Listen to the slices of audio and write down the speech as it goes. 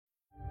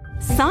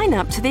Sign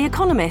up to The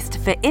Economist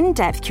for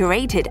in-depth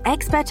curated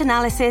expert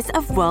analysis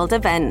of world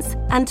events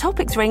and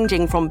topics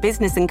ranging from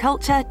business and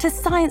culture to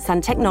science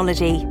and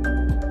technology.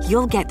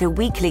 You'll get the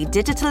weekly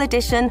digital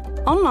edition,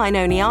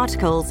 online-only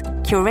articles,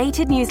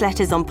 curated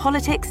newsletters on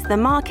politics, the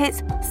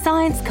markets,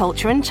 science,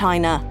 culture and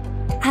China,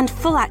 and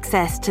full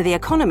access to The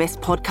Economist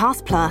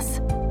Podcast Plus.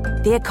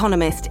 The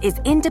Economist is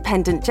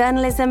independent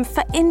journalism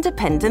for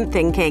independent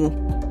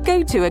thinking.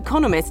 Go to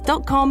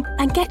economist.com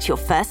and get your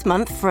first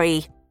month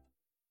free.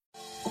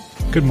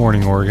 Good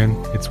morning, Oregon.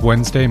 It's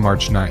Wednesday,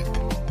 March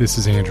 9th. This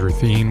is Andrew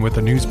Thien with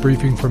a news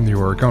briefing from The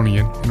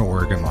Oregonian and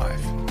Oregon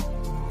Live.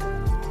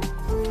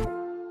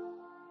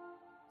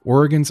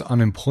 Oregon's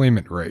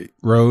unemployment rate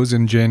rose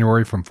in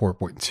January from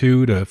 4.2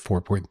 to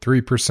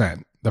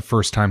 4.3%. The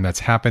first time that's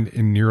happened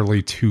in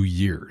nearly 2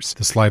 years.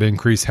 The slight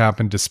increase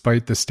happened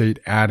despite the state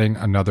adding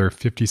another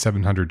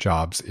 5,700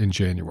 jobs in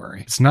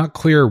January. It's not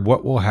clear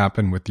what will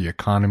happen with the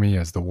economy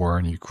as the war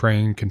in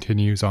Ukraine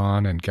continues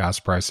on and gas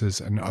prices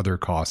and other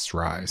costs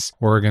rise.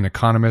 Oregon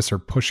economists are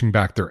pushing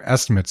back their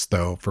estimates,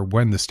 though, for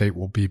when the state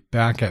will be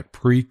back at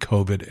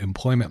pre-COVID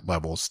employment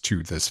levels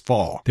to this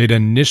fall. They'd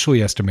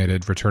initially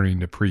estimated returning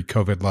to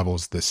pre-COVID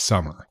levels this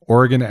summer.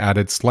 Oregon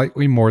added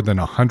slightly more than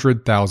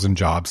 100,000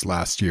 jobs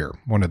last year,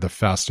 one of the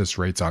fastest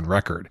rates on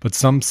record, but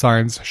some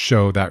signs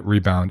show that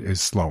rebound is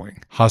slowing.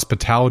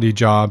 Hospitality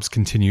jobs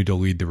continue to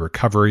lead the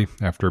recovery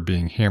after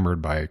being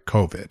hammered by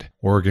COVID.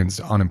 Oregon's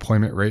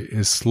unemployment rate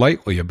is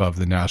slightly above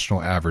the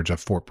national average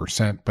of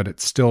 4%, but it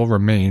still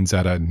remains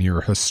at a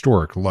near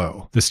historic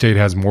low. The state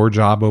has more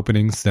job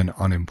openings than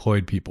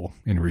unemployed people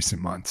in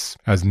recent months,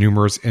 as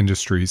numerous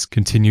industries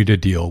continue to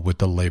deal with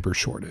the labor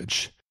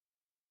shortage.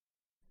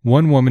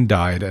 One woman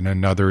died and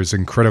another is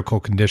in critical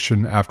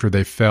condition after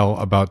they fell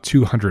about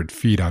 200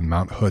 feet on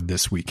Mount Hood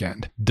this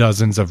weekend.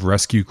 Dozens of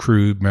rescue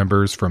crew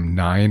members from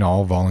 9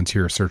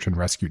 all-volunteer search and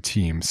rescue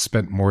teams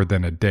spent more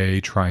than a day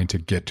trying to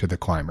get to the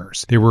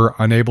climbers. They were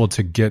unable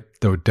to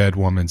get the dead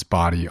woman's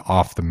body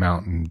off the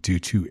mountain due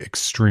to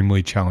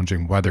extremely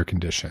challenging weather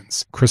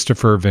conditions.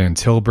 Christopher Van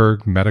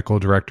Tilburg, medical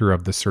director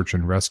of the search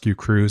and rescue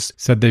crews,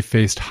 said they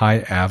faced high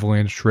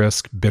avalanche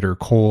risk, bitter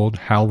cold,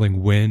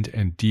 howling wind,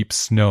 and deep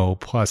snow,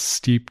 plus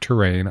steep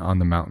terrain on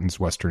the mountain's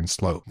western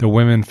slope. The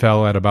women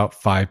fell at about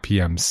 5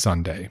 p.m.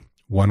 Sunday.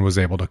 One was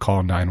able to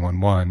call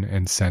 911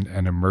 and sent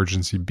an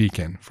emergency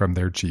beacon from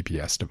their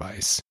GPS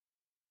device.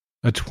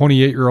 A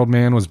 28-year-old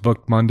man was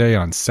booked Monday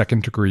on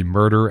second-degree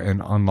murder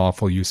and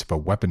unlawful use of a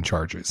weapon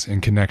charges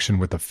in connection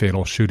with a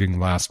fatal shooting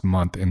last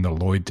month in the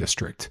Lloyd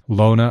district.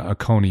 Lona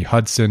Oconee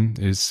Hudson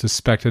is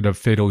suspected of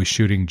fatally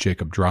shooting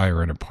Jacob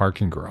Dreyer in a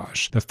parking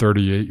garage. The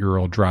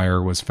 38-year-old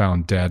Dreyer was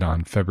found dead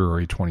on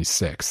February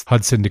 26th.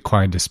 Hudson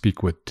declined to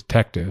speak with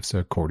detectives,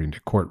 according to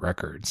court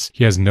records.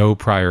 He has no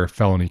prior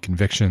felony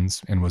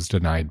convictions and was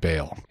denied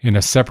bail. In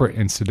a separate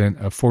incident,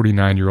 a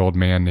 49-year-old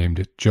man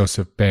named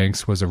Joseph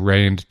Banks was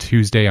arraigned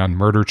Tuesday on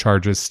murder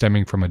charges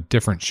stemming from a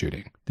different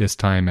shooting, this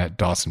time at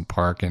Dawson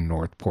Park in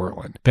North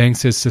Portland.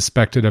 Banks is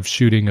suspected of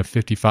shooting a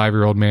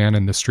 55-year-old man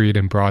in the street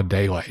in broad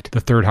daylight,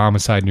 the third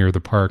homicide near the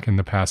park in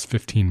the past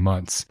 15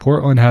 months.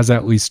 Portland has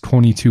at least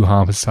 22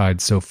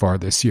 homicides so far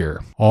this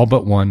year. All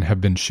but one have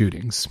been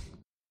shootings.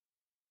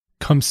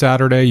 Come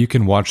Saturday, you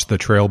can watch the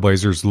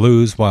Trailblazers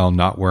lose while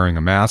not wearing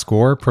a mask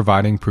or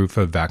providing proof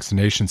of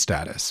vaccination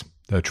status.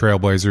 The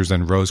Trailblazers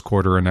and Rose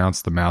Quarter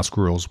announced the mask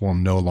rules will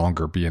no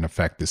longer be in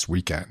effect this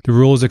weekend. The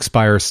rules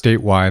expire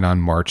statewide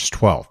on March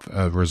 12th,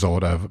 a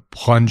result of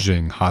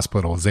plunging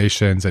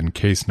hospitalizations and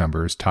case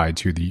numbers tied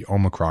to the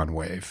Omicron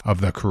wave of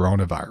the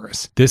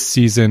coronavirus. This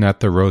season at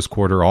the Rose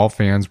Quarter, all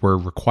fans were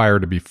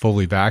required to be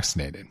fully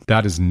vaccinated.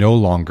 That is no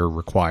longer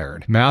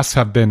required. Masks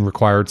have been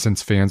required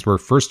since fans were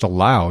first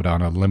allowed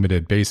on a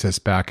limited basis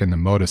back in the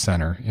Moda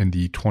Center in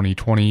the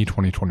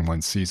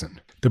 2020-2021 season.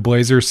 The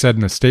Blazers said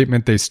in a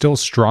statement they still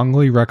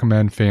strongly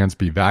recommend fans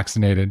be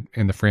vaccinated,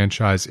 and the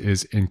franchise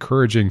is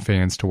encouraging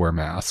fans to wear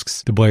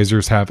masks. The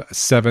Blazers have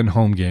 7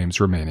 home games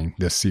remaining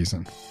this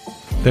season.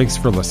 Thanks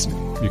for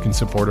listening. You can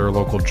support our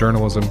local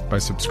journalism by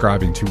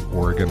subscribing to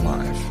Oregon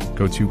Live.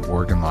 Go to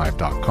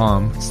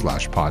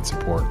OregonLive.com/pod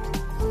support.